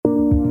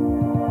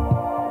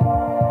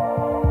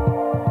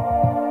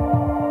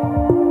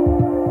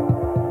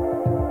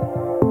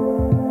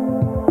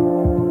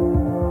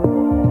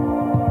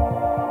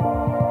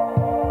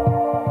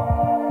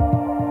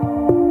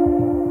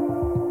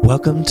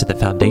Welcome to the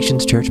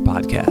Foundations Church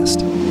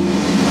podcast.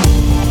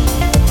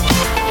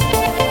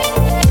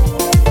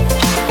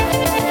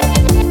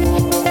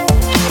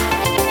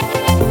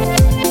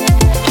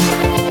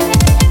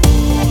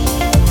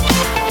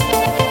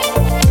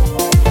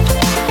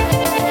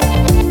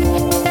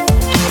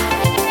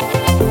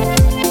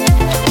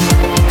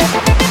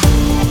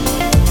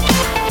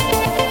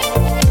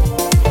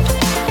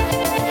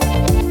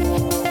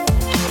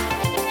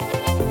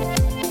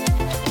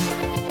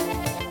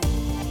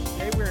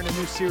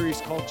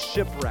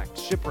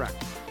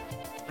 Shipwrecked.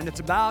 And it's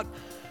about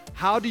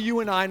how do you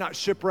and I not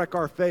shipwreck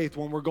our faith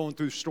when we're going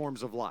through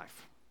storms of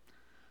life?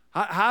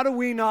 How do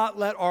we not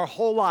let our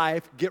whole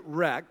life get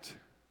wrecked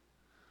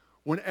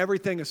when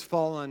everything has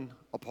fallen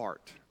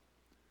apart?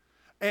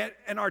 And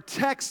our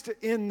text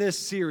in this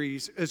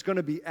series is going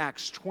to be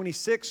Acts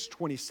 26,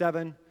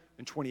 27,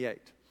 and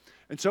 28.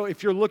 And so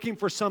if you're looking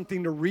for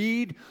something to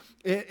read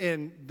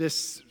in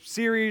this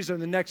series or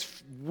the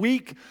next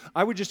week,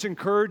 I would just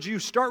encourage you,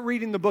 start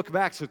reading the book of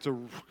Acts. It's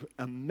an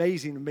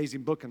amazing,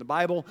 amazing book in the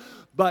Bible.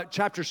 But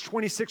chapters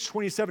 26,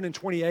 27, and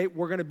 28,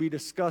 we're going to be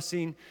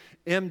discussing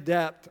in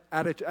depth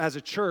as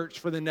a church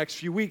for the next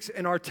few weeks.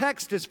 And our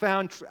text is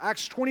found,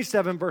 Acts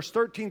 27, verse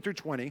 13 through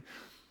 20,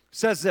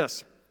 says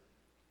this: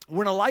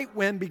 When a light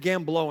wind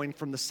began blowing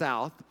from the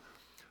south,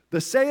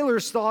 the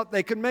sailors thought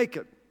they could make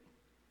it.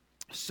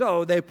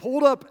 So they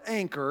pulled up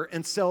anchor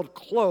and sailed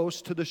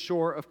close to the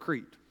shore of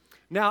Crete.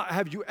 Now,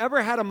 have you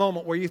ever had a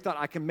moment where you thought,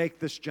 I can make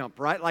this jump,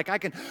 right? Like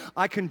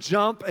I can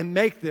jump and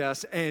make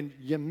this, and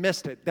you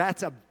missed it.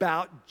 That's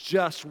about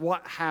just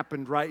what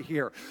happened right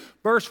here.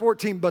 Verse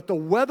 14, but the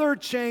weather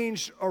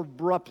changed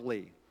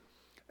abruptly,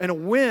 and a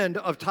wind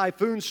of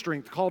typhoon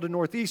strength called a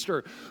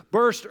northeaster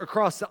burst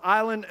across the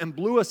island and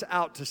blew us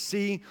out to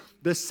sea.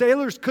 The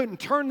sailors couldn't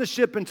turn the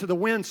ship into the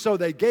wind, so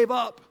they gave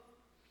up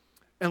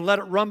and let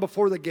it run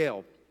before the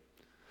gale.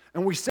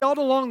 And we sailed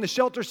along the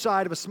shelter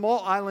side of a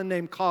small island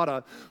named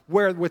Cauda,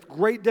 where with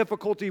great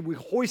difficulty we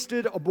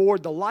hoisted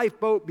aboard the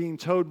lifeboat being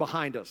towed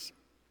behind us.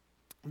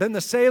 Then the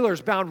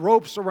sailors bound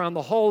ropes around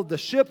the hull of the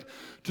ship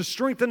to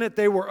strengthen it.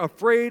 They were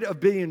afraid of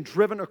being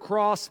driven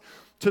across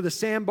to the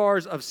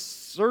sandbars of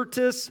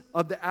Syrtis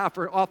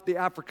off the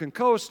African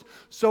coast,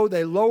 so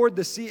they lowered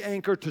the sea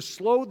anchor to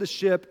slow the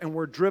ship and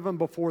were driven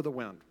before the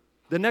wind.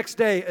 The next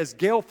day, as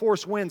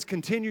gale-force winds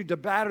continued to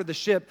batter the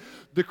ship,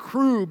 the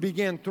crew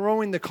began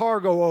throwing the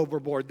cargo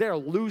overboard. They're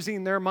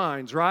losing their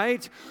minds,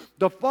 right?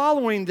 The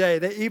following day,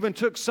 they even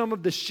took some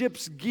of the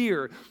ship's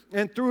gear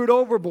and threw it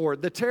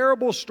overboard. The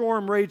terrible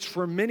storm raged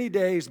for many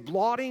days,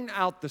 blotting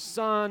out the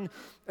sun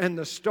and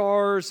the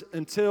stars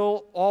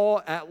until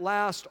at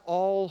last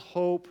all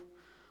hope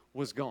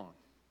was gone.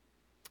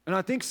 And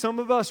I think some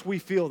of us, we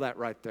feel that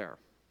right there.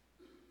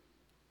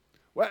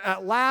 Well,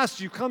 at last,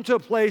 you come to a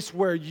place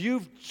where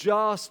you've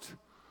just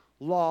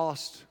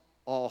lost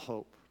all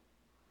hope.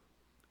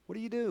 What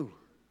do you do?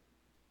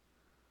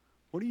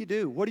 What do you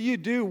do? What do you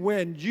do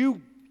when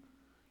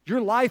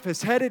your life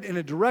is headed in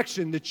a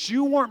direction that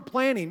you weren't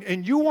planning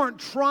and you weren't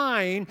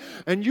trying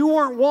and you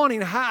weren't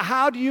wanting?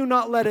 How do you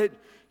not let it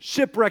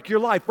shipwreck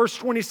your life? Verse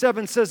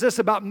 27 says this: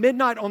 about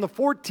midnight on the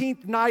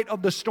 14th night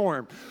of the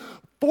storm.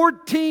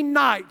 14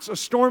 nights a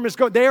storm is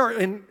going. They are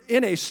in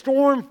a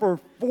storm for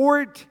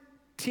 14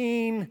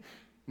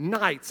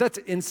 nights. That's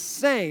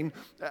insane.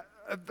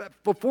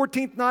 The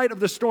 14th night of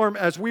the storm,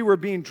 as we were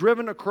being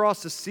driven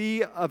across the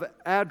Sea of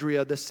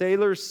Adria, the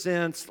sailors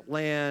sensed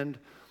land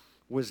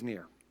was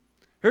near.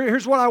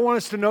 Here's what I want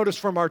us to notice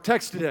from our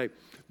text today.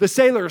 The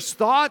sailors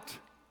thought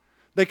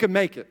they could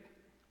make it.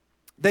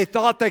 They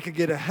thought they could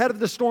get ahead of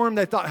the storm.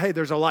 They thought, hey,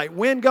 there's a light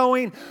wind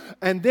going.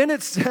 And then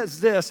it says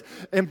this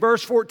in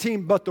verse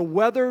 14, but the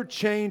weather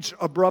changed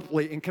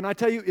abruptly. And can I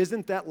tell you,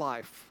 isn't that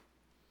life?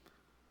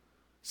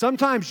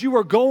 Sometimes you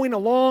are going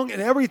along and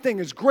everything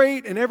is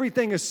great and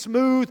everything is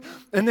smooth,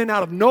 and then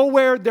out of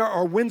nowhere there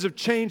are winds of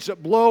change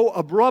that blow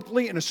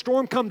abruptly, and a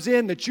storm comes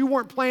in that you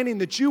weren't planning,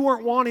 that you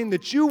weren't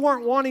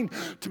wanting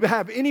to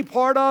have any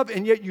part of,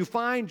 and yet you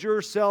find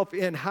yourself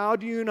in. How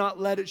do you not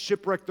let it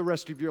shipwreck the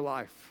rest of your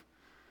life?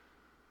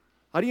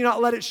 How do you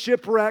not let it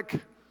shipwreck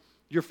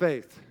your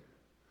faith?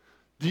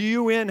 The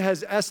UN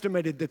has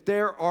estimated that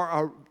there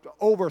are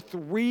over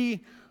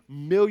 3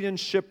 million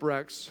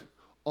shipwrecks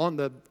on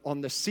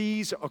the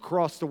seas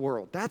across the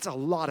world. That's a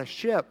lot of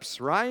ships,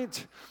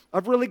 right?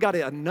 I've really got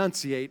to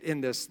enunciate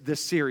in this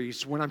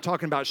series when I'm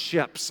talking about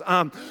ships.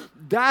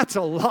 That's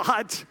a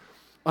lot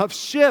of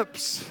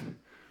ships.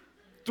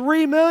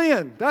 3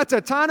 million. That's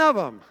a ton of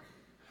them.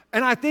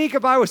 And I think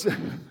if I was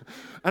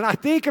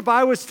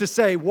to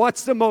say,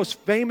 what's the most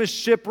famous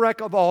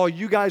shipwreck of all,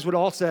 you guys would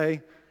all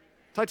say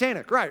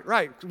Titanic, right.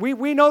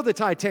 We know the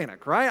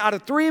Titanic, right? Out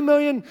of 3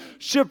 million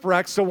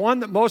shipwrecks, the one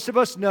that most of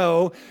us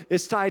know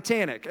is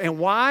Titanic. And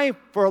why?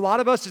 For a lot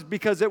of us, is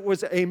because it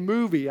was a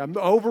movie, an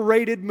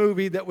overrated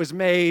movie that was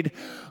made.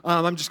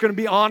 I'm just going to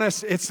be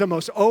honest, it's the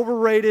most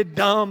overrated,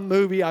 dumb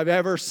movie I've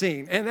ever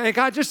seen. And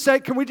can I just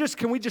say, can we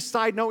just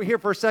side note here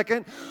for a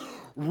second?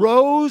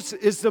 Rose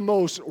is the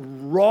most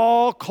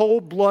raw,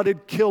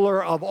 cold-blooded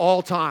killer of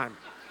all time.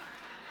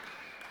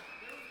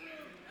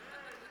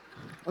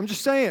 I'm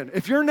just saying,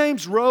 if your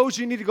name's Rose,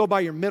 you need to go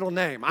by your middle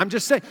name. I'm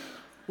just saying,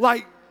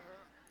 like,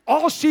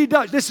 all she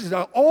does, this is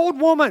an old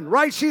woman,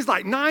 right? She's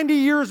like 90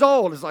 years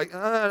old. It's like,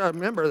 I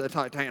remember the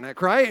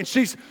Titanic, right? And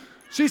she's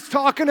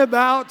talking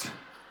about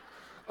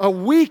a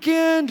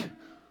weekend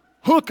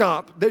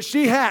hookup that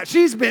she had.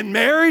 She's been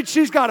married.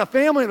 She's got a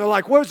family. And they're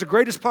like, what was the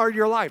greatest part of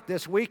your life?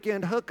 This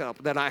weekend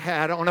hookup that I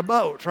had on a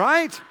boat,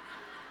 right?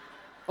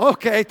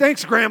 Okay,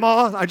 thanks,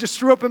 Grandma. I just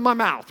threw up in my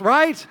mouth,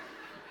 right?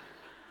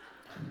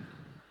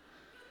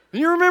 And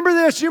you remember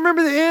this? You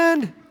remember the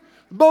end?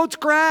 The boat's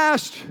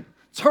crashed.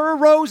 It's her,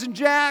 Rose, and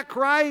Jack,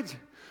 right?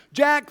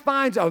 Jack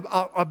finds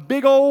a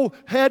big old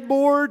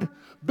headboard,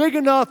 big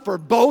enough for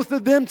both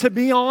of them to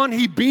be on.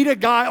 He beat a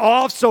guy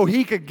off so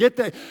he could get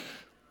the...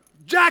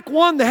 Jack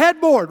won the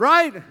headboard,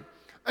 right?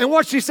 And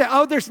what she said,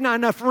 oh, there's not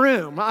enough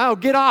room. I'll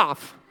get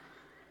off.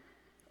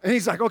 And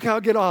he's like, okay,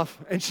 I'll get off.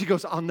 And she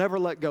goes, I'll never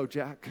let go,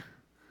 Jack.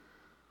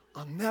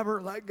 I'll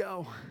never let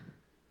go.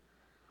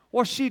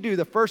 What's she do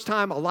the first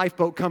time a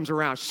lifeboat comes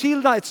around?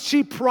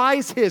 She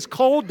pries his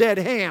cold, dead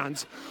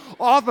hands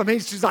off of him.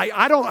 She's like,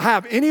 I don't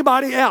have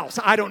anybody else.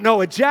 I don't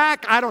know a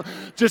Jack.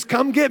 Just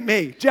come get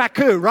me. Jack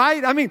who,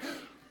 right? I mean,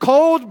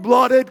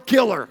 cold-blooded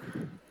killer,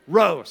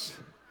 Rose.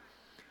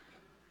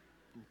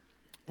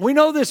 We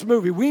know this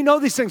movie. We know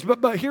these things.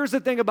 But here's the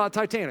thing about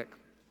Titanic.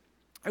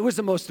 It was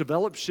the most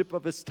developed ship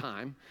of its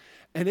time,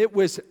 and it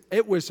was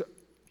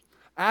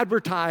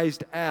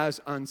advertised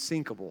as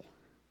unsinkable.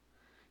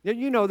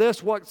 You know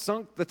this, what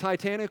sunk the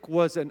Titanic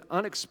was an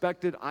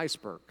unexpected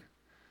iceberg.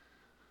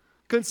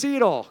 Couldn't see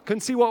it all,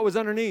 couldn't see what was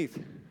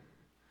underneath.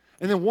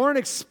 And then weren't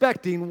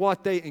expecting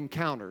what they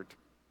encountered.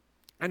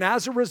 And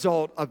as a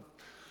result of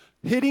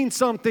hitting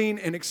something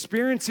and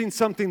experiencing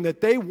something that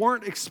they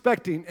weren't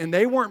expecting and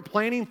they weren't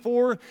planning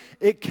for,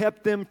 it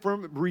kept them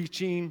from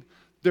reaching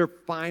their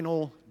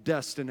final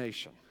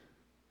destination.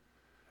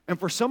 And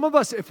for some of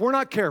us, if we're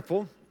not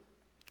careful,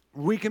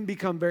 we can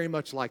become very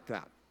much like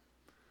that.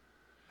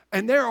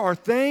 And there are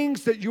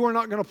things that you are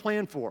not going to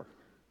plan for.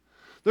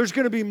 There's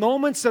going to be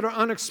moments that are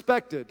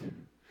unexpected.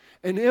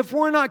 And if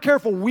we're not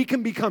careful, we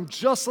can become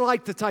just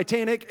like the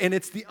Titanic, and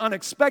it's the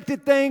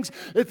unexpected things,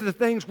 it's the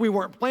things we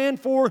weren't planned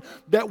for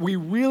that we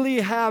really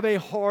have a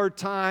hard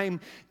time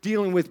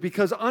dealing with.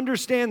 Because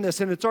understand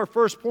this, and it's our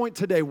first point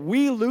today,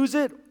 we lose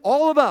it,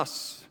 all of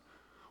us.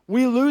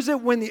 We lose it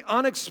when the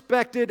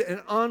unexpected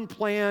and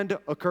unplanned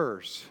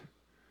occurs.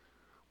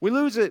 We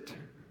lose it.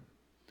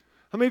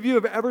 How many of you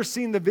have ever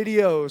seen the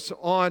videos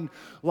on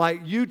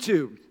like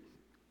YouTube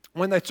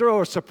when they throw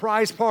a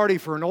surprise party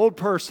for an old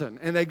person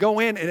and they go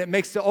in and it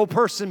makes the old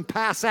person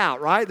pass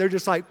out, right? They're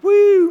just like,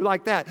 woo,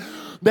 like that.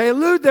 They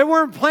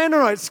weren't planning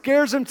on it. It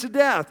scares them to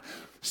death.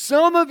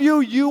 Some of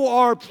you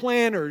are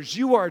planners.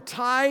 You are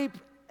type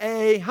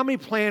A. How many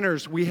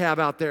planners we have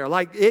out there?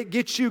 Like it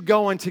gets you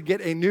going to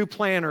get a new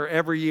planner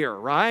every year,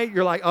 right?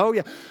 You're like, oh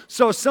yeah.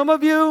 So some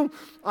of you,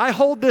 I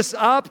hold this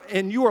up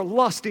and you are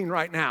lusting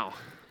right now.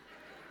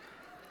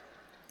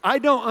 I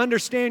don't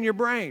understand your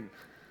brain.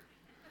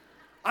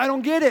 I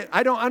don't get it.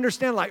 I don't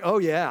understand like, oh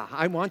yeah,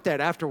 I want that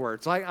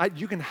afterwards.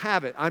 You can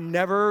have it. I'm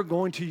never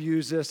going to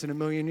use this in a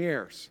million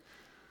years.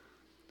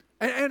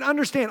 And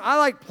understand, I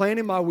like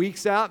planning my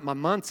weeks out, my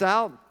months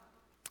out.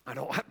 I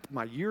don't have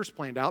my years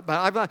planned out,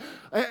 but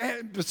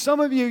some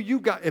of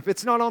you got, if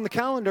it's not on the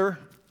calendar,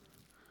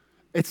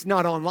 it's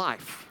not on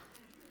life.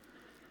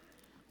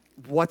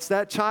 What's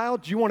that,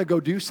 child? You want to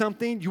go do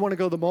something? You want to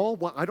go to the mall?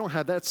 Well, I don't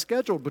have that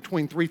scheduled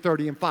between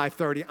 3:30 and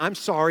 5:30. I'm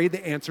sorry,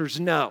 the answer's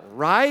no,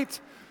 right?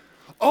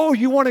 Oh,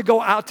 you want to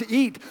go out to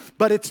eat,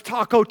 but it's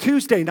Taco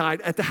Tuesday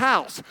night at the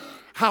house.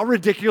 How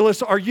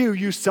ridiculous are you,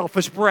 you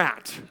selfish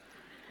brat?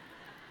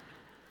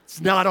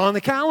 It's not on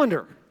the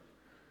calendar.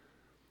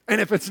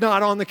 And if it's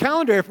not on the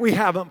calendar, if we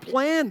haven't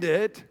planned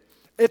it,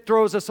 it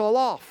throws us all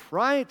off,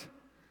 right?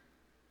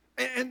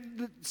 And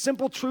the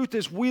simple truth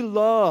is we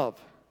love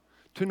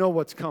to know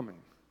what's coming.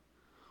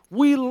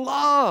 We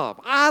love.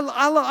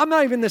 I'm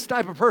not even this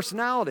type of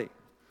personality.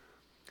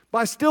 But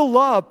I still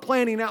love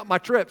planning out my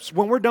trips.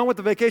 When we're done with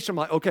the vacation, I'm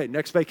like, okay,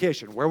 next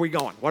vacation, where are we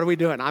going? What are we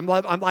doing? I'm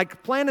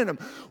like planning them.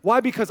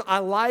 Why? Because I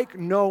like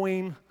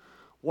knowing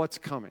what's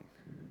coming.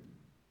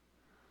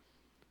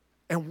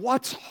 And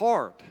what's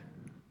hard,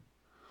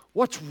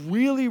 what's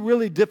really,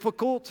 really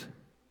difficult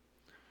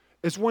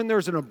is when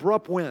there's an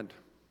abrupt wind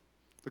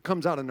that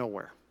comes out of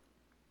nowhere.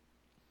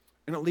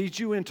 And it leads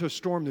you into a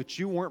storm that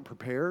you weren't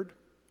prepared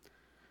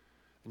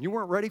and you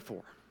weren't ready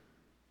for.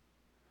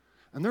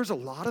 And there's a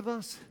lot of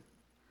us,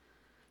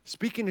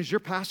 speaking as your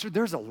pastor,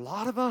 there's a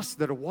lot of us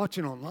that are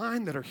watching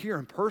online, that are here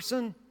in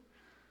person.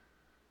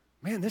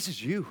 Man, this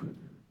is you.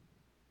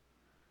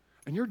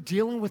 And you're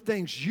dealing with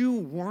things you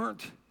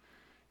weren't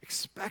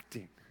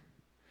expecting.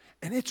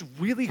 And it's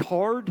really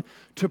hard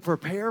to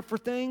prepare for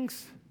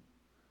things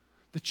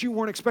that you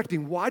weren't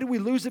expecting. Why do we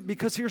lose it?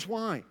 Because here's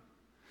why.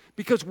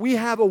 Because we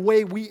have a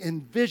way we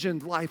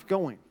envisioned life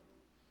going.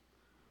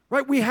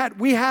 Right? We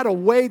had a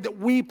way that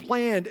we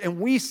planned and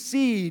we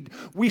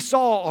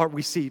saw our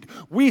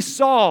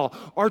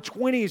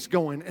 20s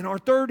going and our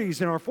 30s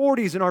and our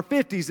 40s and our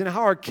 50s and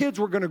how our kids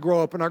were going to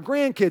grow up and our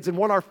grandkids and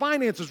what our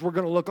finances were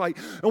going to look like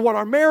and what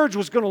our marriage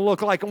was going to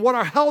look like and what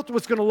our health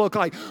was going to look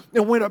like.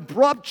 And when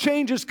abrupt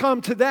changes come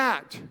to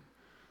that,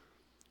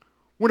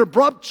 when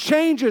abrupt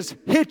changes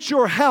hit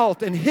your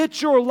health and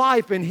hit your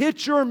life and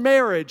hit your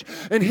marriage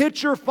and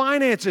hit your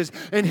finances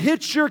and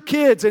hit your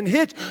kids and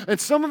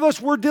some of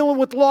us were dealing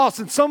with loss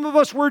and some of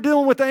us were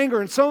dealing with anger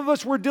and some of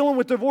us were dealing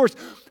with divorce.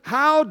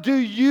 How do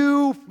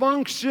you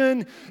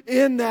function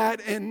in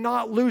that and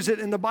not lose it?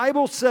 And the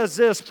Bible says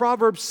this,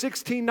 Proverbs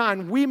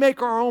 16:9, we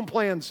make our own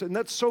plans, and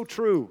that's so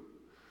true.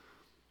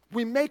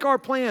 We make our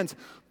plans,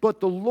 but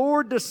the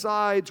Lord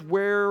decides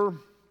where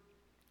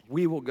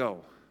we will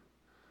go.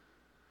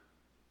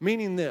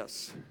 Meaning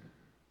this,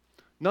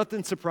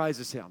 nothing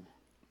surprises him.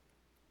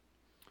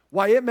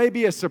 Why it may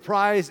be a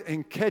surprise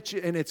and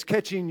it's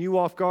catching you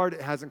off guard,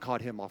 it hasn't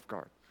caught him off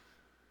guard.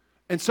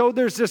 And so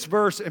there's this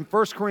verse in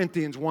 1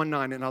 Corinthians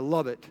 1:9, and I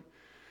love it.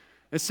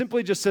 It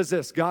simply just says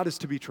this, God is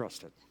to be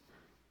trusted.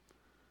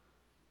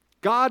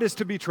 God is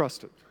to be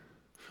trusted.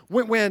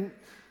 When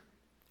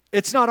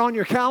it's not on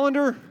your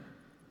calendar,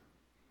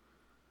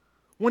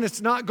 when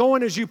it's not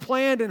going as you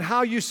planned and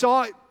how you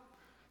saw it,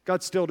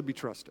 God's still to be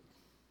trusted.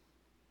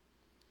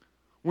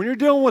 When you're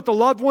dealing with a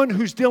loved one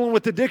who's dealing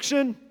with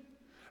addiction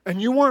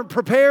and you weren't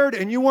prepared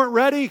and you weren't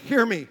ready,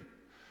 hear me,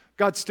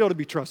 God's still to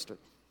be trusted.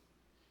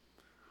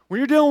 When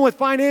you're dealing with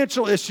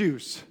financial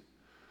issues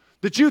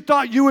that you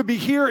thought you would be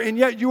here and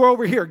yet you are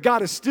over here,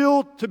 God is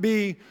still to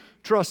be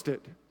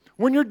trusted.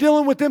 When you're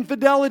dealing with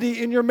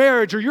infidelity in your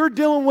marriage or you're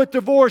dealing with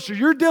divorce or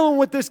you're dealing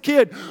with this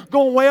kid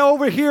going way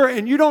over here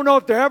and you don't know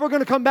if they're ever going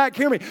to come back,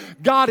 hear me,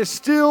 God is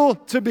still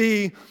to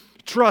be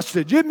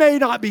trusted. You may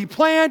not be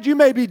planned. You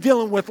may be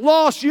dealing with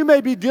loss. You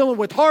may be dealing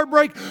with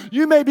heartbreak.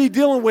 You may be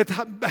dealing with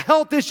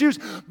health issues.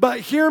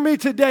 But hear me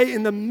today,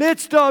 in the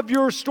midst of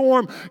your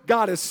storm,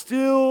 God is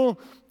still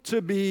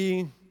to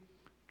be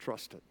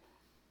trusted.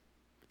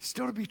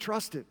 Still to be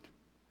trusted.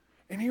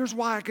 And here's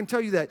why I can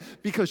tell you that.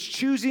 Because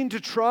choosing to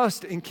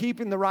trust and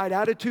keeping the right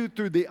attitude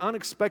through the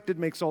unexpected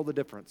makes all the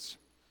difference.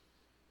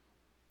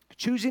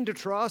 Choosing to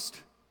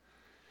trust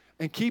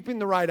and keeping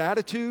the right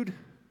attitude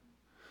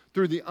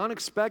through the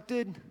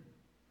unexpected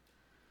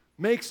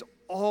makes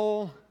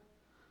all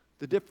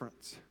the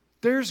difference.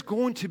 There's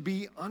going to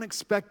be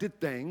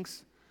unexpected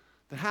things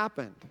that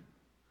happen,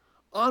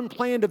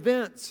 unplanned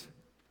events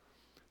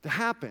that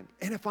happen.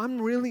 And if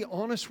I'm really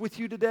honest with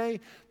you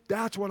today,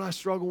 that's what I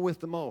struggle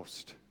with the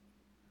most.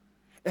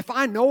 If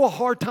I know a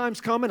hard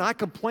time's coming, I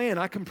can plan,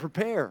 I can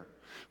prepare.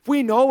 If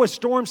we know a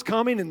storm's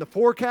coming in the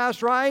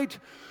forecast, right?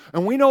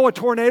 And we know a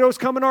tornado's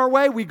coming our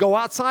way, we go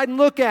outside and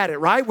look at it,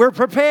 right? We're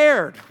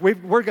prepared.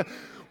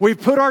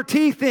 We've put our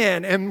teeth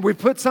in and we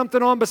put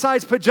something on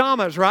besides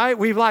pajamas, right?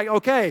 We've like,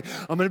 okay,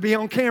 I'm going to be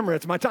on camera.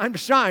 It's my time to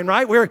shine,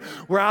 right? We're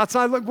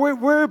outside.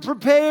 We're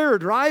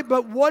prepared, right?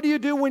 But what do you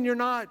do when you're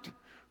not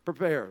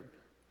prepared?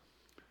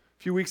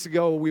 A few weeks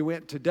ago, we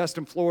went to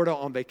Destin, Florida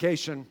on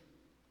vacation.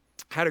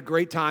 Had a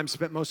great time,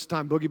 spent most of the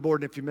time boogie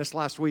boarding. If you missed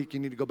last week, you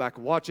need to go back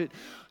and watch it.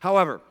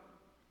 However,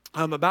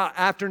 about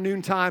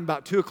afternoon time,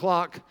 about 2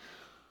 o'clock,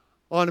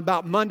 on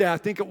about Monday, I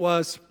think it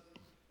was,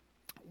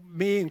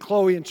 me and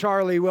Chloe and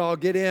Charlie, we all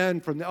get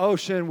in from the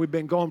ocean. We've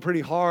been going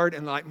pretty hard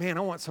and like, man,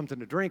 I want something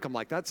to drink. I'm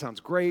like, that sounds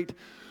great.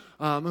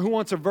 Who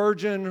wants a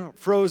virgin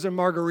frozen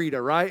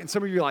margarita, right? And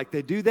some of you are like,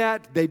 they do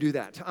that? They do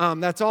that.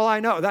 That's all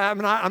I know. I'm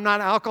not an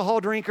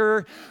alcohol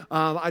drinker.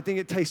 I think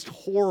it tastes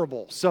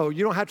horrible. So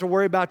you don't have to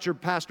worry about your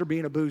pastor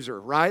being a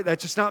boozer, right?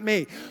 That's just not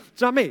me.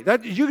 It's not me.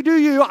 You do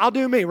you, I'll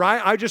do me,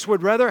 right? I just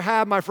would rather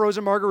have my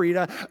frozen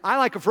margarita. I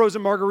like a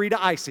frozen margarita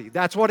icy.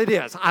 That's what it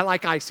is. I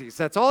like ices.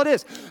 That's all it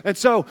is. And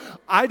so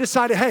I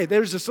decided, hey,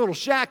 there's this little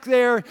shack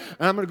there, and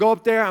I'm going to go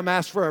up there. I'm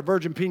asked for a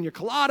virgin pina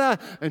colada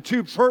and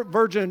 2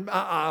 virgin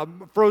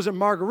frozen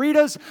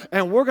margaritas,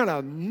 and we're going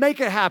to make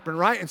it happen,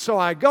 right? And so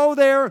I go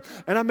there,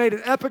 and I made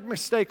an epic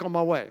mistake on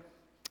my way.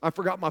 I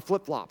forgot my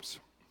flip-flops.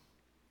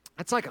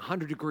 It's like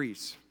 100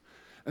 degrees,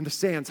 and the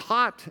sand's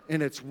hot,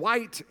 and it's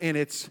white, and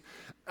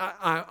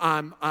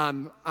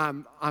I'm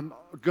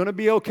going to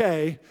be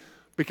okay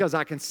because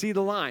I can see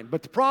the line.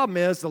 But the problem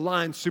is the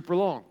line's super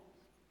long.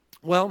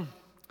 Well,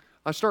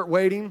 I start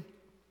waiting,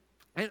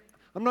 and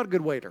I'm not a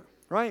good waiter.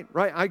 Right?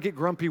 I get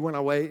grumpy when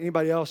I wait.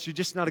 Anybody else? You're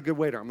just not a good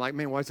waiter. I'm like,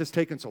 man, why is this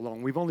taking so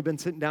long? We've only been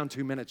sitting down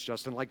 2 minutes,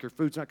 Justin. Like, your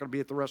food's not going to be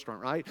at the restaurant,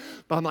 right?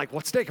 But I'm like,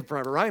 what's taking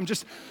forever, right? I'm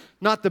just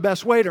not the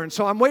best waiter. And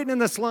so I'm waiting in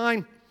this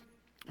line.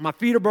 My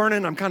feet are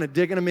burning. I'm kind of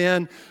digging them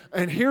in.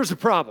 And here's the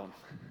problem.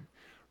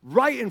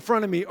 Right in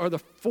front of me are the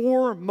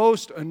 4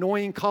 most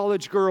annoying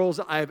college girls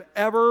I've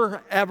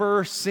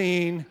ever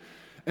seen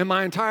in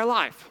my entire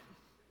life.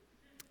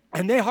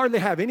 And they hardly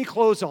have any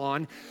clothes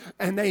on,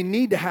 and they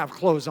need to have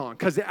clothes on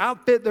because the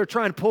outfit they're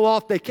trying to pull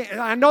off, they can't.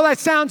 I know that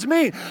sounds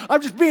mean.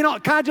 I'm just being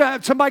kind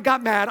of, somebody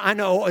got mad. I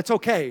know, it's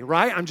okay,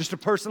 right? I'm just a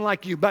person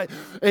like you, but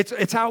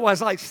it's how I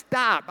was like,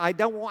 stop. I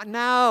don't want,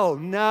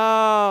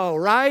 no,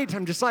 right?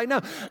 I'm just like,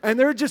 no. And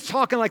they're just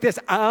talking like this,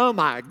 oh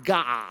my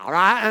God,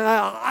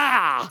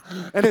 right?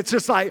 And it's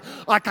just like,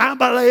 I can't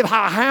believe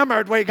how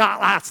hammered we got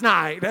last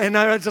night. And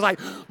it's just like,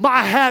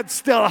 my head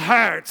still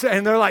hurts.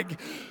 And they're like,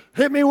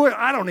 hit me with,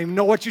 I don't even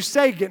know what you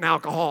say getting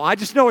alcohol. I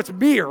just know it's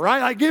beer,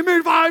 right? Like, give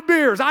me 5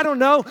 beers. I don't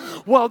know.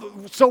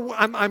 Well, so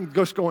I'm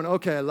just going,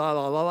 okay, la,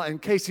 la, la, la. And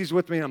Casey's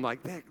with me. And I'm like,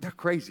 they're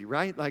crazy,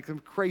 right? Like, they're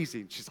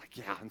crazy. And she's like,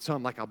 yeah. And so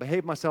I'm like, I'll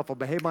behave myself.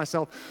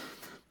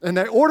 And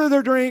they order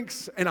their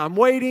drinks, and I'm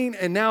waiting,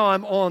 and now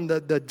I'm on the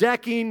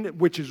decking,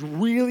 which is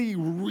really,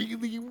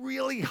 really,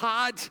 really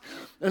hot.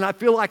 And I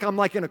feel like I'm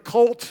like in a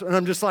cult, and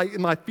I'm just like,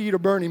 my feet are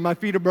burning,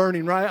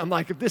 right? I'm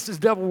like, if this is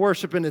devil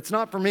worshiping, it's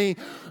not for me.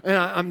 And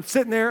I'm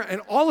sitting there,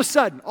 and all of a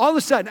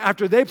sudden,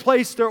 after they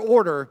place their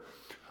order,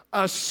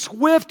 a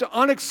swift,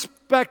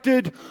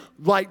 unexpected,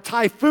 like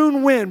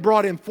typhoon wind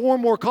brought in 4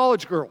 more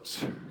college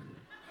girls.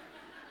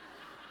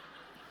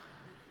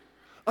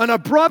 An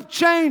abrupt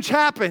change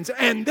happens,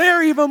 and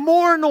they're even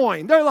more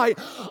annoying. They're like,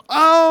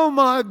 oh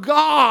my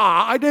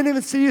God, I didn't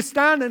even see you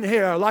standing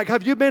here. Like,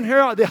 have you been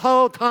here the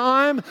whole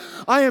time?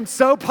 I am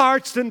so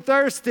parched and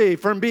thirsty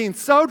from being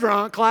so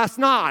drunk last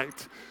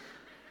night.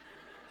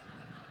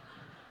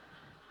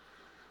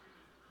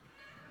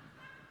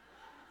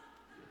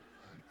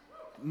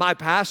 My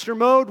pastor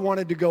mode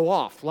wanted to go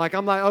off. Like,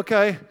 I'm like,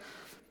 okay,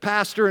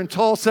 pastor in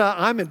Tulsa,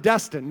 I'm in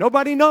Destin.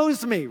 Nobody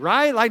knows me,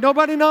 right? Like,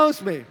 nobody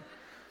knows me.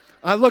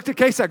 I looked at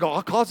Casey, I go,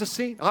 I'll cause a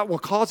scene. I will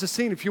cause a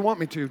scene if you want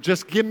me to.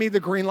 Just give me the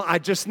green light. I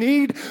just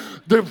need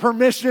the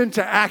permission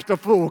to act a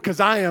fool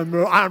because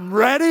I'm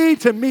ready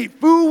to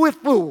meet fool with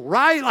fool,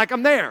 right? Like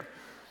I'm there.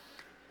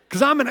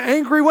 Because I'm an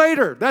angry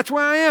waiter. That's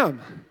where I am.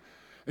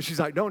 And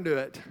she's like, don't do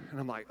it. And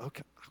I'm like,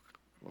 okay.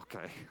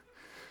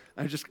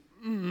 I just,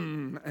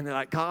 and they're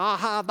like,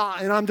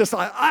 and I'm just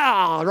like,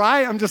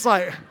 right? I'm just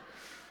like,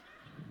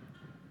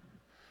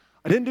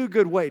 I didn't do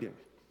good waiting.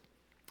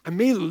 And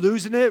me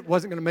losing it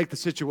wasn't going to make the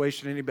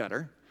situation any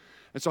better.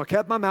 And so I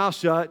kept my mouth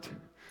shut,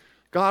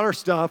 got our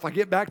stuff. I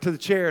get back to the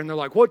chair, and they're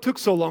like, what took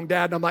so long,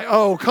 Dad? And I'm like,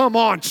 oh, come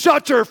on,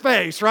 shut your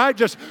face, right?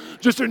 Just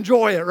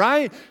enjoy it,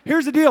 right?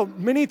 Here's the deal.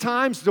 Many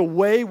times the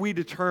way we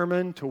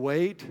determine to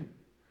wait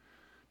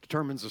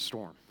determines the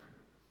storm.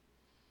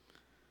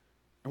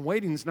 And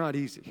waiting's not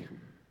easy.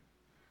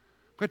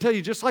 I'm going to tell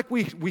you, just like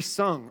we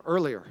sung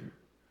earlier,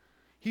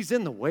 He's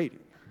in the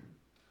waiting.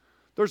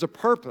 There's a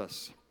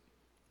purpose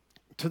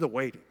to the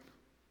waiting.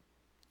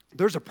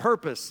 There's a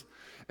purpose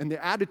in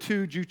the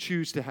attitude you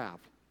choose to have.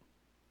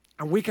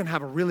 And we can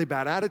have a really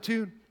bad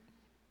attitude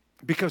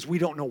because we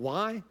don't know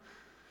why.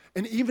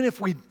 And even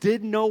if we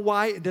did know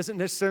why, it doesn't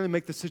necessarily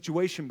make the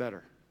situation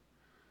better.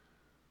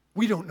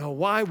 We don't know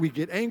why. We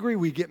get angry,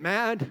 we get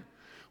mad,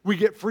 we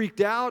get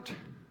freaked out.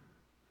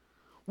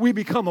 We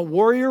become a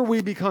warrior,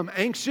 we become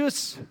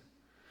anxious.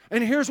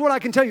 And here's what I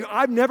can tell you.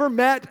 I've never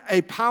met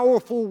a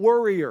powerful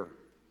warrior.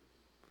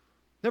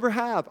 Never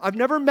have. I've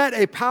never met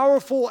a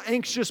powerful,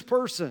 anxious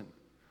person.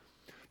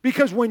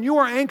 Because when you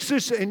are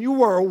anxious and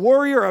you are a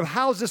warrior of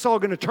how's this all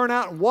going to turn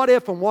out and what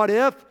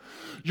if,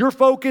 your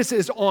focus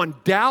is on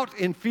doubt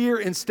and fear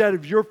instead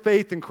of your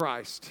faith in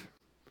Christ.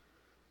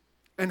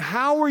 And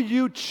how are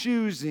you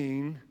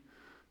choosing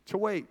to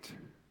wait?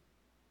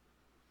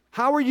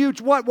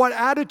 What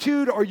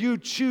attitude are you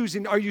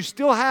choosing? Are you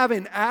still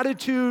having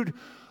attitude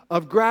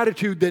of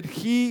gratitude that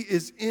He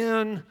is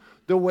in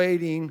the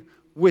waiting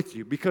with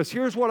you? Because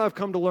here's what I've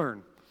come to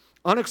learn.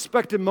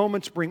 Unexpected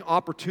moments bring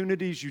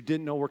opportunities you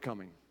didn't know were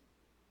coming.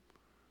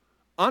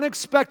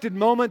 Unexpected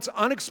moments,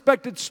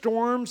 unexpected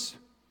storms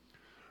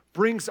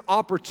brings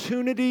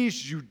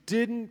opportunities you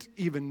didn't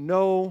even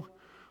know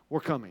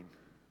were coming.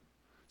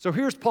 So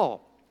here's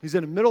Paul. He's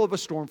in the middle of a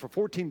storm for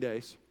 14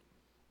 days.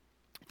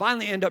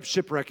 Finally end up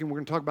shipwrecking. We're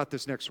going to talk about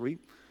this next week.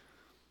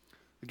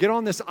 Get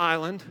on this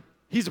island.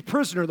 He's a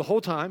prisoner the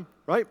whole time,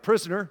 right?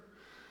 Prisoner.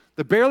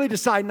 They barely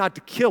decide not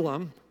to kill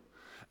him.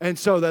 And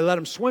so they let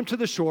him swim to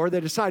the shore. They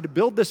decide to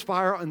build this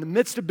fire in the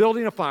midst of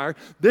building a fire.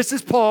 This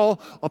is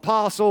Paul,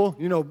 apostle,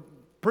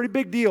 pretty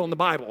big deal in the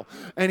Bible.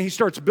 And he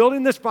starts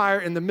building this fire.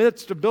 In the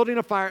midst of building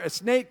a fire, a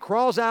snake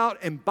crawls out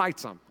and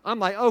bites him. I'm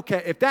like,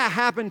 okay, if that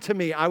happened to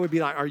me, I would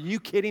be like, are you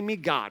kidding me,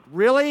 God?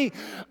 Really?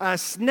 A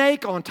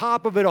snake on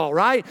top of it all,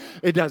 right?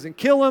 It doesn't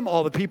kill him.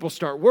 All the people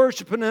start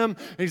worshiping him.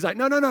 And he's like,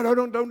 no,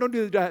 don't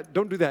do that.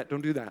 Don't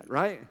do that,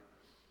 right?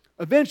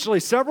 Eventually,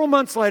 several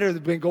months later,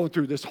 they've been going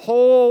through this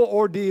whole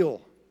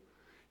ordeal.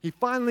 He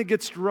finally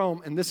gets to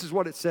Rome, and this is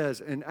what it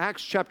says in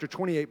Acts chapter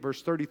 28,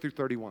 verse 30 through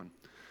 31.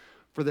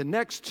 For the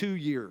next 2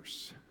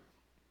 years,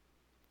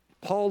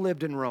 Paul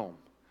lived in Rome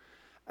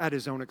at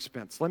his own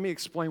expense. Let me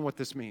explain what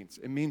this means.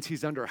 It means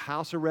he's under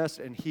house arrest,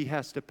 and he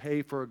has to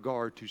pay for a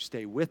guard to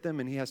stay with him,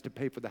 and he has to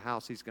pay for the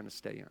house he's going to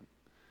stay in.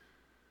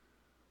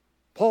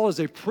 Paul is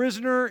a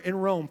prisoner in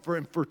Rome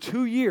for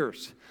 2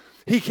 years.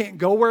 He can't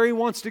go where he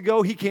wants to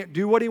go. He can't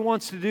do what he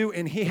wants to do,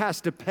 and he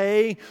has to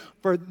pay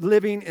for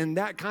living in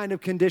that kind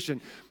of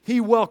condition. He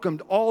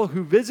welcomed all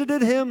who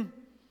visited him.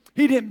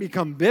 He didn't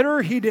become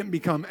bitter. He didn't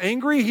become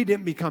angry. He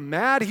didn't become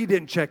mad. He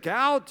didn't check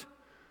out.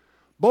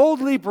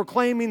 Boldly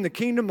proclaiming the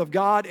kingdom of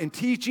God and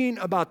teaching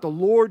about the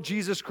Lord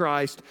Jesus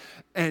Christ,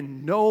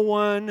 and no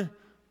one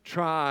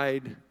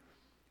tried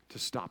to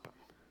stop him.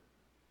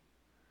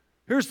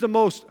 Here's the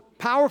most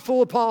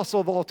powerful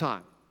apostle of all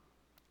time,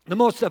 the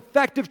most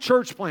effective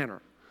church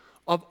planner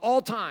of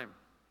all time,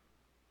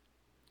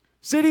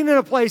 sitting in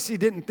a place he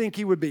didn't think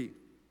he would be.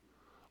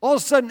 All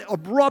of a sudden,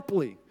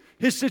 abruptly,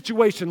 his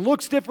situation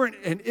looks different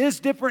and is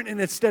different, and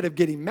instead of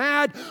getting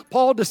mad,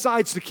 Paul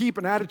decides to keep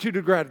an attitude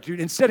of gratitude.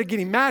 Instead of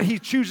getting mad, he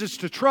chooses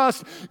to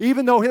trust,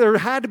 even though there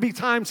had to be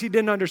times he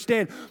didn't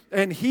understand.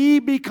 And he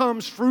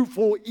becomes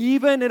fruitful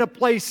even in a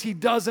place he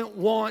doesn't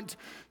want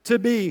to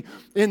be.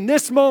 In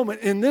this moment,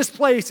 in this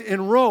place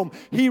in Rome,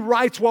 he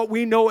writes what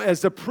we know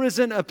as the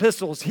prison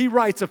epistles. He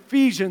writes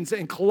Ephesians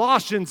and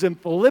Colossians and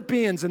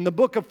Philippians and the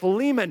book of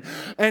Philemon,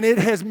 and it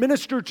has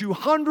ministered to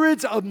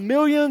hundreds of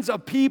millions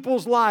of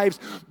people's lives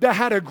that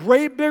had a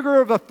great bigger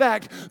of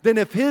effect than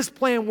if his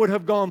plan would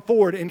have gone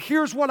forward. And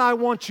here's what I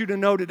want you to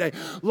know today.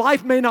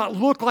 Life may not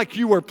look like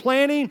you were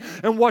planning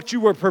and what you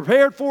were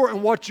prepared for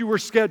and what you were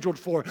scheduled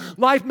for.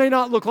 Life may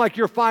not look like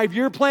your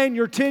 5-year plan,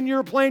 your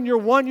 10-year plan, your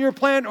 1-year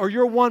plan, or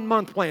your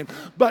 1-month plan.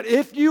 But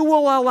if you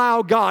will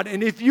allow God,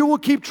 and if you will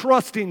keep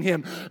trusting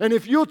him, and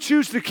if you'll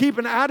choose to keep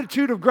an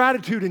attitude of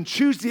gratitude and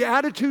choose the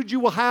attitude you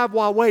will have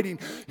while waiting,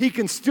 he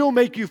can still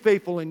make you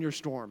faithful in your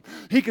storm.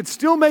 He can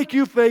still make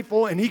you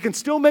faithful, and he can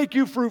still make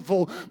you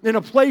fruitful in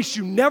a place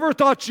you never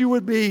thought you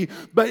would be,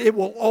 but it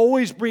will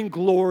always bring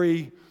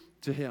glory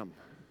to him.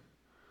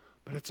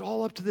 But it's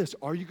all up to this.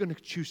 Are you going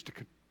to choose to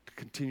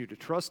continue to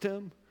trust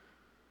him?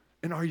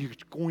 And are you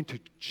going to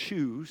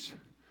choose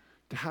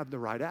to have the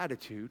right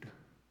attitude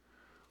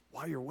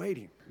while you're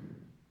waiting?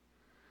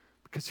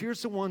 Because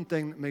here's the one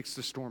thing that makes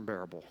the storm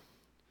bearable.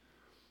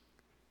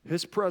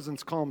 His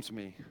presence calms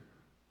me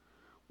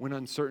when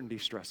uncertainty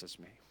stresses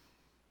me.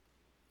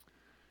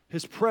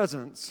 His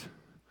presence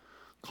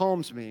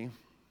calms me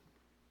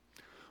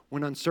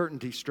when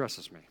uncertainty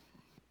stresses me.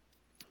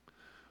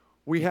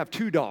 We have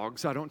 2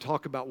 dogs. I don't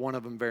talk about one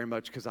of them very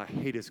much because I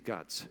hate his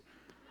guts.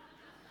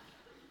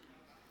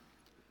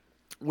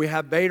 We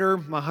have Bader,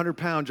 my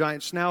 100-pound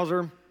giant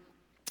schnauzer,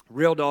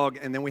 real dog,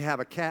 and then we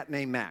have a cat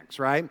named Max,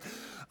 right?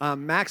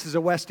 Max is a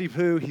Westie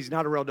Poo. He's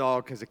not a real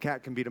dog because a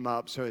cat can beat him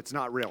up, so it's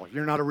not real.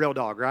 You're not a real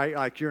dog, right?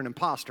 Like, you're an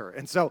imposter.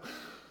 And so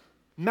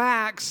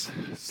Max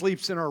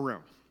sleeps in our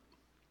room,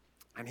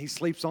 and he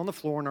sleeps on the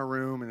floor in our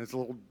room in his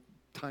little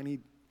tiny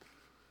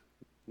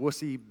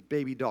wussy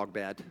baby dog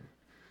bed.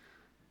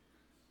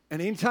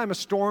 And anytime a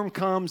storm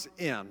comes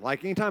in,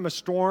 like anytime a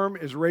storm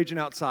is raging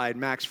outside,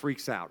 Max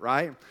freaks out,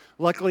 right?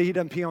 Luckily, he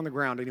doesn't pee on the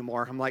ground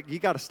anymore. I'm like, you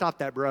got to stop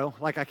that, bro.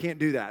 Like, I can't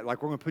do that.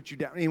 Like, we're going to put you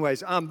down.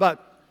 Anyways,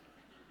 but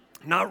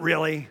not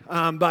really.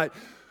 But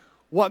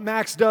what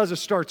Max does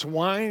is starts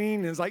whining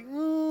and is like,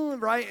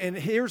 right? And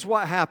here's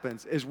what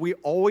happens is we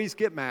always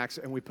get Max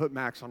and we put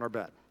Max on our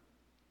bed.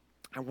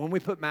 And when we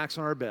put Max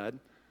on our bed,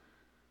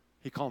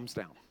 he calms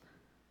down.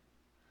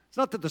 It's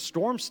not that the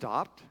storm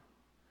stopped.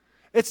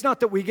 It's not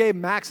that we gave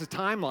Max a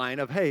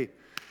timeline of, hey,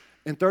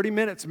 in 30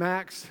 minutes,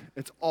 Max,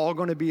 it's all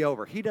going to be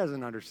over. He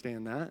doesn't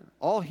understand that.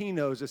 All he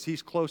knows is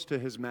he's close to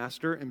his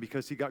master, and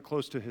because he got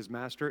close to his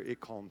master, it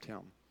calmed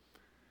him.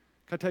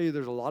 Can I tell you,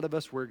 there's a lot of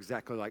us, we're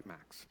exactly like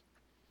Max.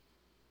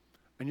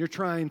 And you're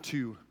trying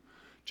to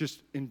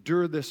just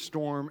endure this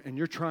storm, and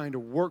you're trying to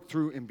work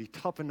through and be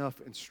tough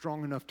enough and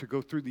strong enough to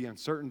go through the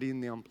uncertainty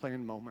and the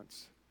unplanned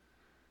moments.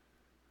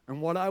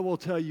 And what I will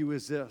tell you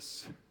is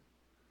this.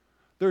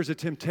 There's a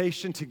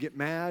temptation to get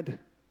mad,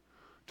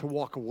 to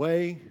walk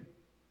away,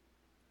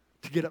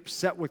 to get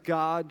upset with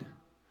God,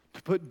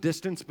 to put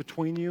distance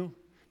between you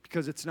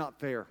because it's not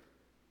fair.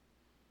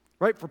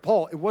 Right? For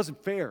Paul, it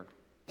wasn't fair.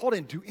 Paul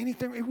didn't do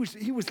anything.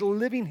 He was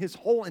living his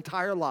whole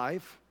entire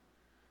life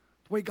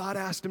the way God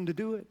asked him to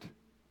do it.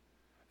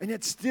 And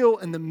yet still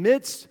in the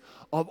midst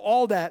of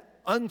all that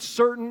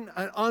uncertain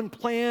and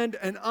unplanned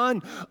and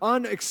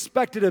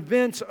unexpected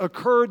events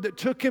occurred that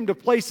took him to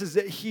places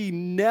that he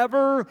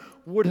never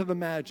would have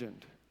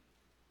imagined.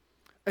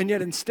 And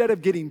yet instead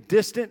of getting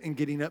distant and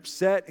getting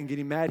upset and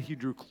getting mad, he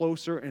drew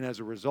closer, and as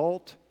a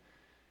result,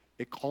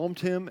 it calmed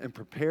him and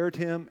prepared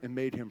him and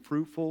made him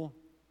fruitful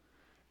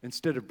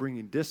instead of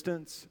bringing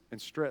distance and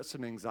stress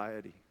and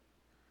anxiety.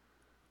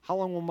 How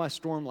long will my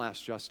storm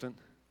last, Justin?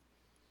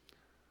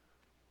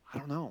 I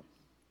don't know.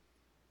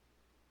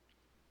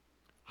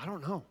 I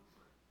don't know.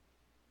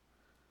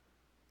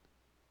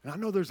 And I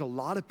know there's a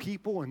lot of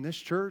people in this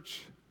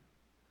church,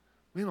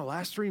 man, the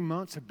last 3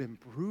 months have been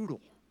brutal.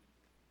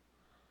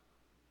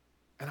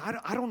 And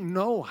I don't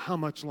know how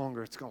much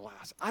longer it's going to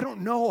last. I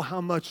don't know how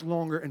much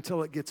longer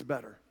until it gets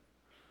better.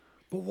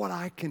 But what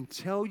I can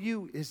tell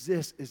you is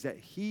this, is that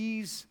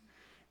he's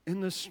in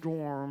the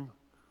storm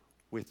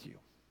with you.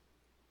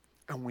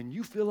 And when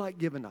you feel like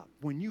giving up,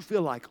 when you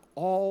feel like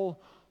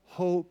all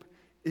hope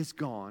is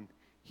gone,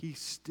 He's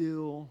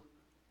still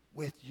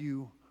with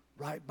you,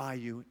 right by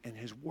you. And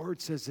his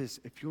word says this: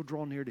 if you'll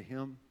draw near to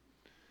him,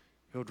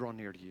 he'll draw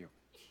near to you.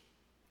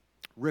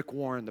 Rick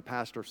Warren, the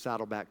pastor of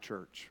Saddleback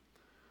Church,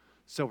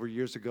 several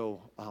years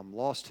ago,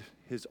 lost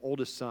his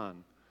oldest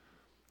son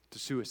to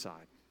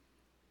suicide.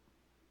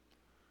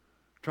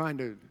 Trying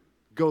to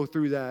go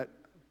through that,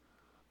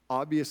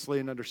 obviously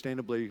and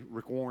understandably,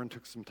 Rick Warren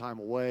took some time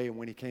away, and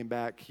when he came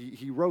back,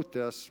 he wrote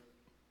this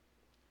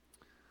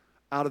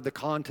out of the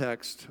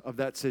context of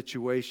that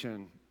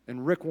situation.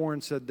 And Rick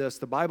Warren said this: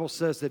 the Bible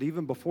says that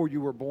even before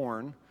you were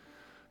born,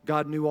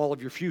 God knew all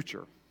of your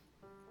future.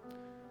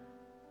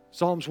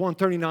 Psalms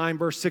 139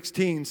 verse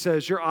 16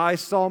 says, your eyes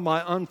saw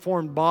my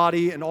unformed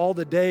body, and all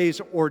the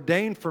days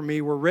ordained for me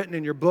were written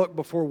in your book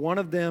before one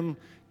of them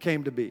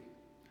came to be.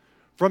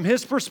 From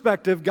his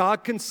perspective,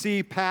 God can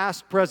see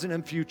past, present,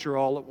 and future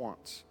all at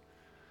once.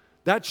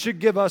 That should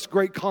give us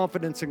great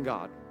confidence in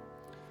God.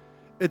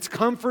 It's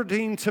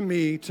comforting to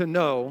me to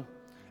know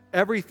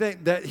everything,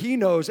 that he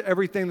knows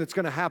everything that's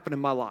going to happen in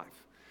my life.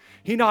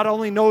 He not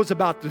only knows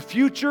about the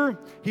future,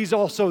 he's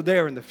also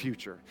there in the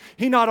future.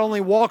 He not only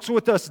walks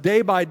with us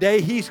day by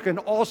day, he can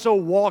also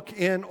walk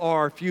in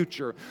our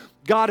future.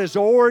 God is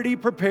already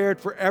prepared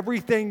for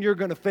everything you're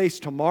going to face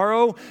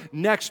tomorrow,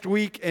 next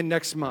week, and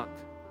next month.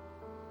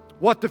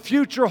 What the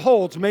future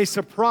holds may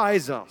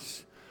surprise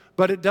us,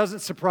 but it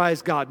doesn't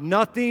surprise God.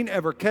 Nothing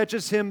ever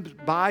catches him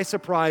by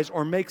surprise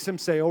or makes him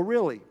say, oh,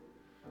 really?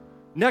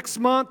 Next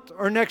month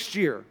or next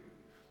year,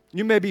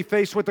 you may be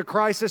faced with a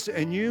crisis,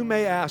 and you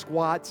may ask,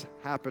 what's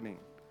happening?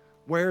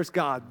 Where's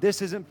God?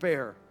 This isn't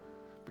fair.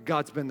 But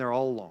God's been there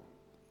all along,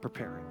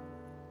 preparing.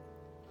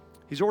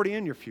 He's already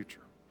in your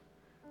future,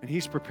 and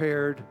he's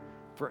prepared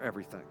for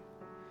everything.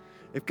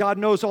 If God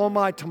knows all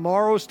my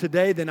tomorrows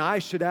today, then I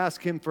should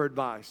ask him for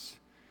advice.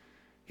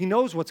 He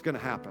knows what's going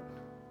to happen.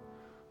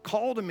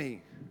 Call to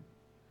me,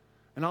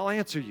 and I'll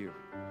answer you.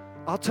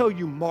 I'll tell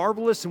you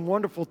marvelous and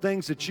wonderful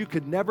things that you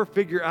could never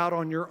figure out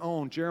on your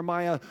own.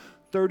 Jeremiah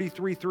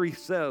 33:3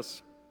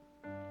 says,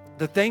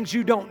 the things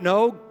you don't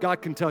know,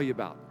 God can tell you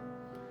about.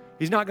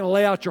 He's not going to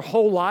lay out your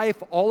whole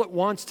life all at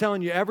once,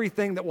 telling you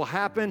everything that will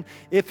happen.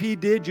 If he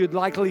did, you'd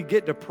likely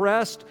get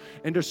depressed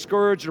and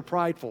discouraged or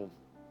prideful.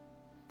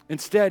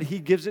 Instead, he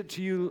gives it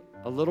to you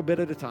a little bit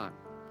at a time.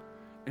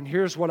 And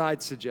here's what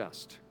I'd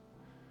suggest.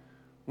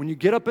 When you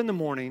get up in the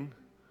morning,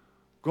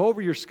 go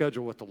over your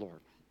schedule with the Lord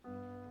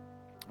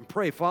and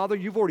pray, Father,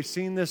 you've already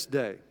seen this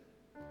day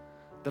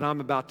that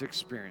I'm about to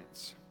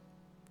experience.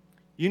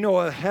 You know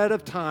ahead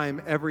of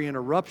time every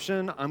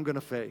interruption I'm going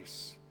to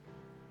face,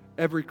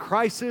 every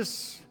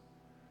crisis,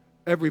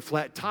 every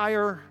flat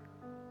tire,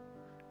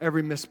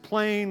 every missed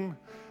plane,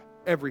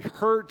 every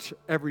hurt,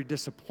 every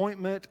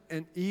disappointment,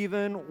 and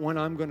even when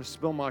I'm going to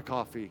spill my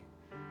coffee.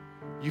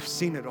 You've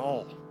seen it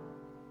all.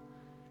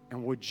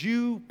 And would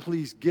you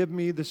please give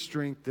me the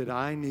strength that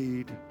I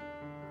need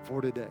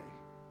for today?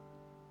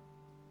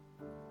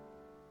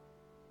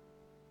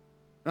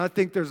 And I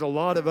think there's a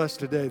lot of us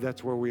today,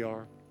 that's where we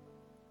are.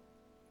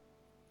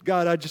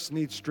 God, I just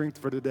need strength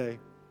for today.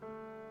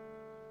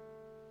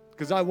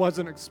 Because I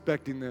wasn't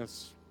expecting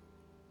this.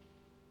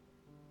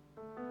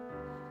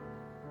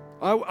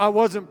 I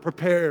wasn't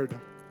prepared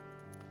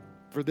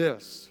for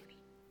this.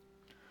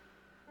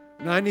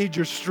 And I need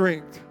your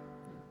strength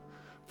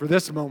for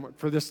this moment,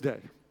 for this day.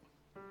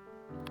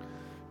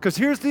 Because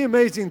here's the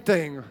amazing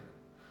thing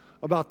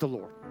about the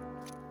Lord.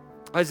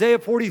 Isaiah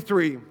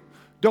 43,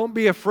 don't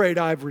be afraid,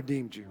 I've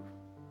redeemed you.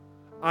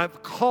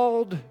 I've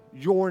called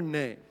your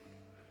name.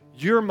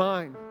 You're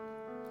mine.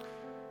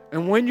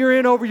 And when you're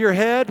in over your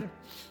head,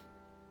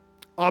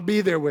 I'll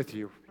be there with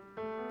you.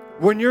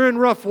 When you're in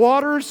rough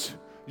waters,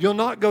 you'll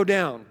not go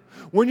down.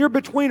 When you're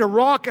between a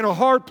rock and a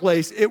hard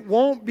place, it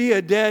won't be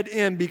a dead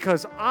end,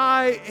 because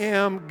I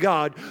am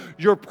God,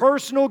 your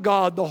personal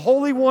God, the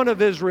Holy One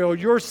of Israel,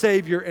 your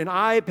Savior, and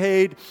I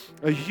paid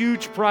a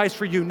huge price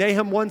for you.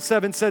 Nahum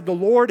 1:7 said, the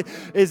Lord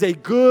is a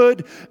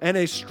good and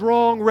a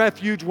strong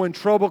refuge when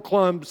trouble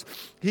comes.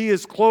 He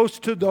is close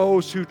to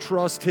those who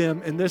trust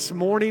him. And this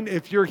morning,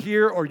 if you're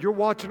here or you're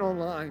watching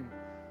online,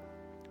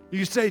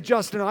 you say,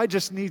 Justin, I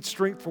just need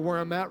strength for where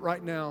I'm at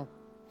right now.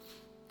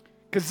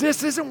 Because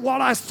this isn't what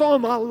I saw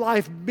my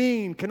life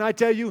being. Can I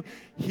tell you?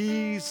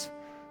 He's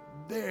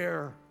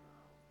there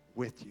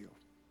with you.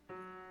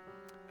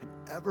 An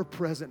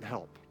ever-present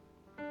help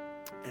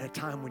at a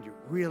time when you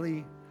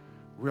really,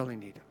 really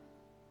need him.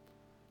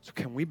 So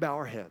can we bow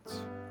our heads?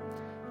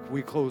 Can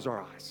we close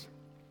our eyes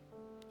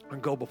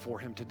and go before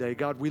him today?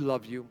 God, we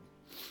love you.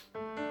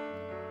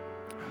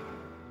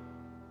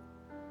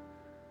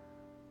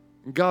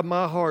 God,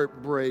 my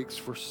heart breaks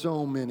for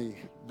so many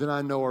that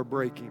I know are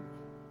breaking,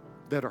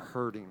 that are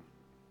hurting,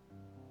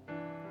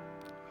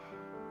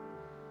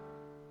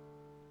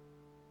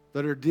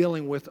 that are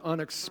dealing with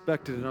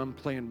unexpected and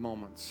unplanned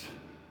moments.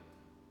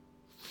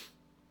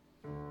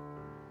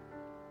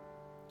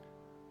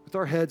 With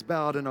our heads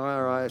bowed and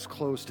our eyes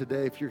closed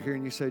today, if you're here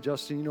and you say,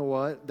 Justin, you know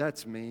what?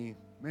 That's me.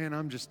 Man,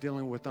 I'm just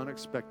dealing with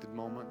unexpected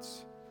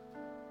moments.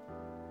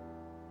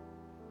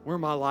 where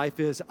my life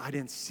is, I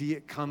didn't see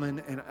it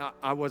coming, and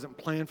I wasn't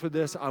planned for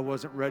this. I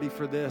wasn't ready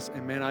for this,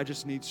 and man, I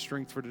just need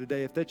strength for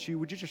today. If that's you,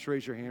 would you just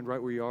raise your hand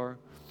right where you are?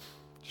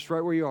 Just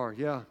right where you are.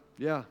 Yeah,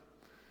 yeah.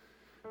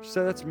 Just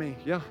say, that's me.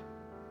 Yeah.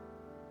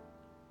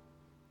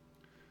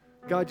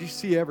 God, you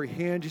see every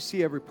hand. You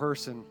see every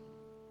person.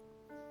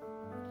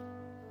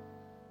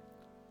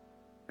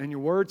 And your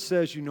word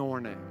says you know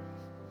our name.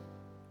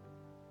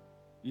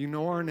 You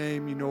know our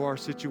name, you know our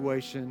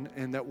situation,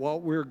 and that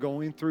what we're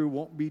going through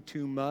won't be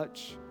too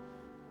much.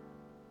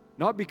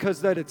 Not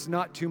because that it's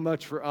not too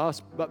much for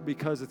us, but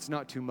because it's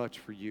not too much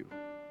for you.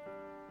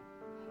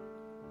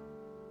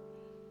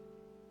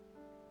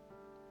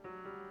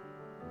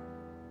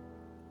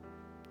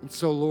 And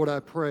so, Lord, I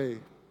pray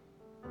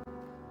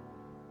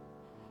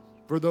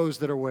for those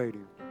that are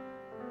waiting,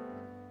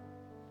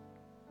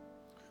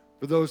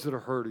 for those that are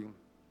hurting,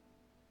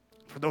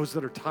 for those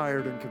that are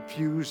tired and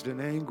confused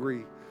and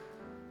angry.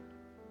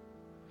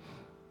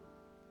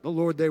 The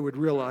Lord, they would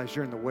realize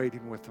you're in the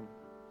waiting with them.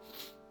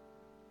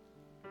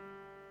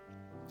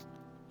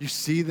 You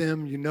see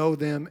them, you know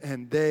them,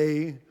 and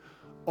they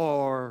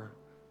are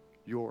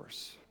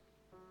yours.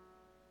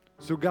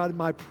 So God,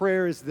 my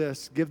prayer is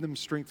this: give them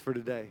strength for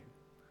today.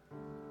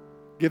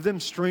 Give them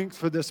strength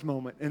for this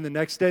moment. And the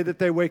next day that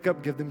they wake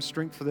up, give them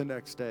strength for the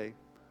next day.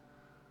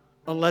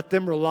 And let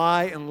them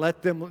rely and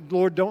let them,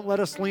 Lord, don't let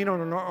us lean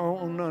on our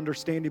own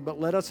understanding, but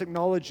let us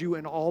acknowledge you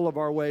in all of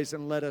our ways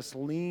and let us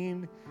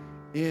lean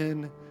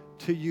in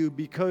to you,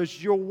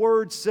 because your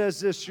word says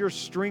this: your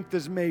strength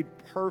is made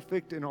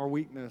perfect in our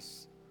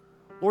weakness.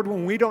 Lord,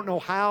 when we don't know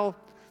how,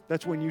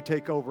 that's when you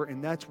take over,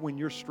 and that's when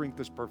your strength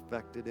is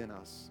perfected in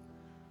us.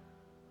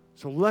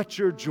 So let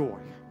your joy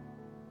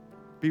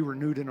be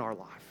renewed in our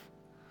life.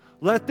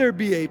 Let there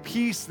be a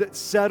peace that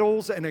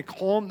settles and a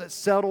calm that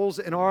settles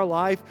in our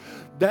life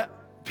that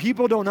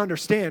people don't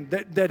understand,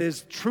 that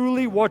is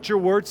truly what your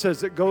word says,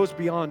 that goes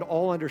beyond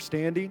all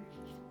understanding.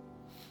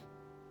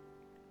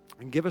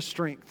 And give us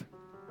strength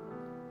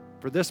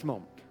for this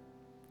moment,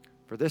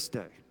 for this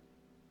day.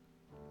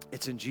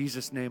 It's in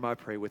Jesus' name I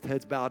pray, with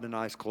heads bowed and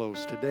eyes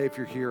closed. Today, if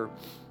you're here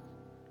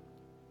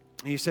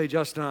and you say,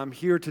 Justin, I'm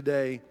here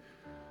today,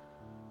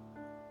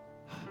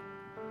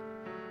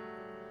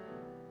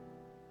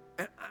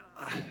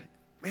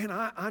 and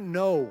I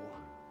know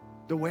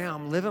the way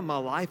I'm living my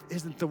life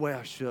isn't the way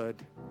I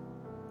should.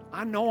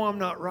 I know I'm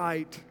not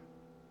right.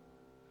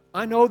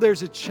 I know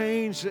there's a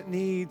change that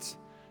needs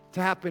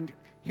to happen.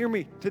 Hear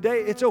me, today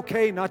it's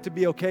okay not to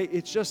be okay.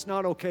 It's just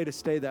not okay to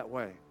stay that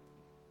way.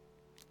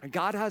 And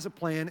God has a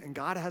plan and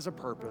God has a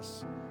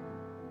purpose.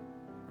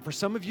 For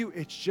some of you,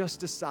 it's just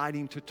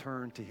deciding to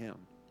turn to Him.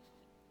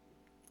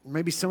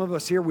 Maybe some of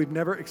us here, we've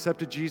never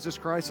accepted Jesus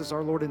Christ as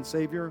our Lord and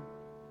Savior.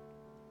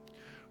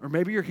 Or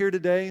maybe you're here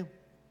today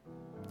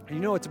and you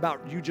know it's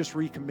about you just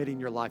recommitting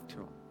your life to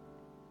Him.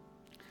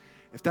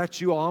 If that's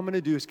you, all I'm going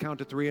to do is count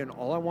to 3, and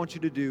all I want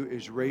you to do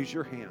is raise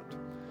your hand.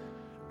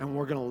 And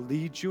we're going to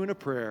lead you in a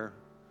prayer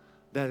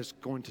that is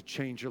going to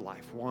change your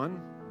life.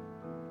 1,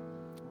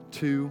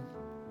 2,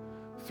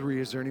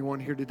 3. Is there anyone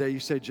here today? You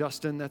say,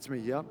 Justin, that's me.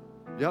 Yep.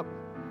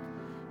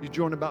 You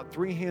join about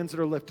 3 hands that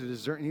are lifted.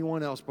 Is there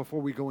anyone else before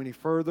we go any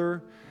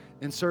further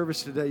in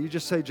service today? You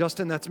just say,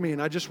 Justin, that's me.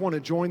 And I just want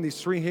to join these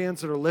 3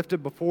 hands that are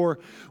lifted before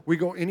we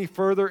go any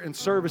further in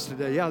service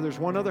today. Yeah, there's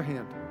one other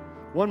hand.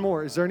 One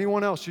more. Is there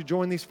anyone else? You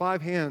join these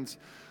 5 hands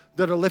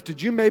that are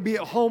lifted. You may be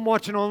at home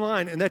watching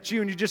online, and that's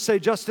you, and you just say,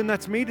 Justin,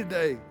 that's me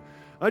today.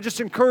 I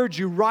just encourage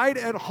you, right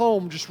at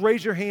home, just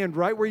raise your hand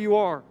right where you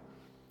are.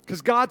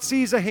 Because God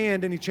sees a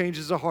hand and He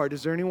changes a heart.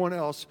 Is there anyone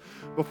else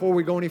before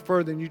we go any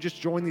further? And you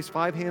just join these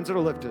 5 hands that are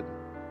lifted.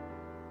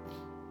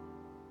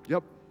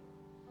 Yep.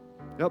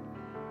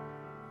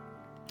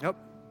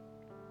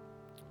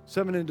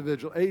 7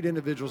 individuals, 8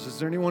 individuals. Is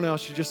there anyone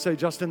else? You just say,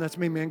 Justin, that's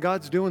me, man.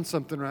 God's doing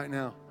something right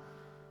now.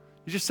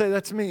 You just say,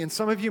 that's me. And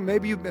some of you,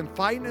 maybe you've been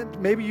fighting it.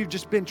 Maybe you've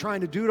just been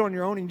trying to do it on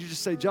your own. And you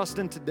just say,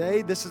 Justin,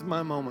 today, this is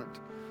my moment.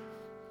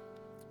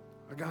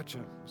 I got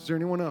you. Is there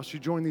anyone else? You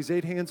join these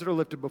 8 hands that are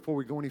lifted before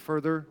we go any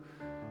further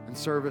in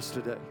service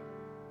today.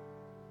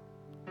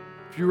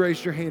 If you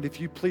raised your hand, if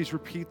you please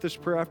repeat this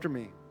prayer after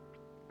me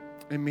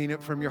and mean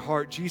it from your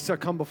heart. Jesus, I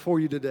come before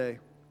you today.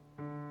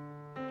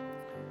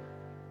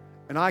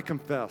 And I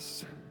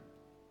confess,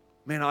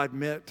 man, I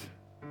admit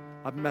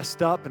I've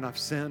messed up and I've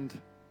sinned.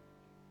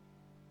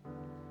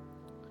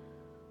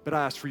 But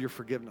I ask for your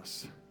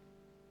forgiveness.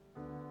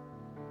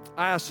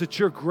 I ask that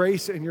your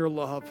grace and your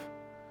love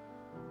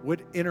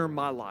would enter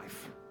my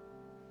life.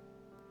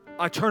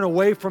 I turn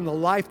away from the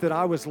life that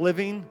I was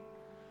living.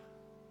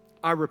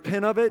 I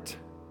repent of it.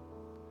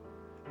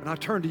 And I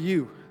turn to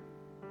you.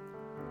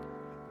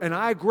 And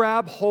I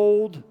grab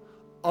hold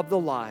of the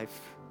life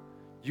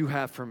you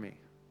have for me.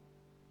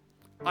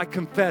 I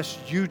confess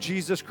you,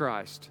 Jesus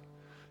Christ,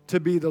 to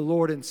be the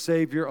Lord and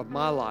Savior of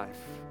my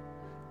life.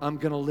 I'm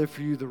going to live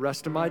for you the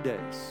rest of my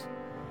days.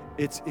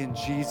 It's in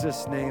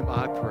Jesus' name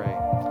I pray.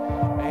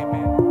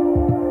 Amen.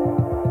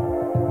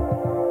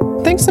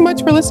 Thanks so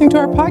much for listening to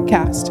our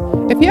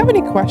podcast. If you have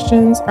any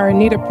questions or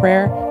need a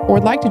prayer, or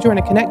would like to join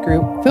a Connect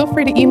group, feel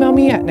free to email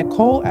me at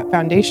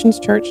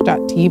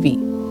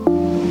nicole@foundationschurch.tv.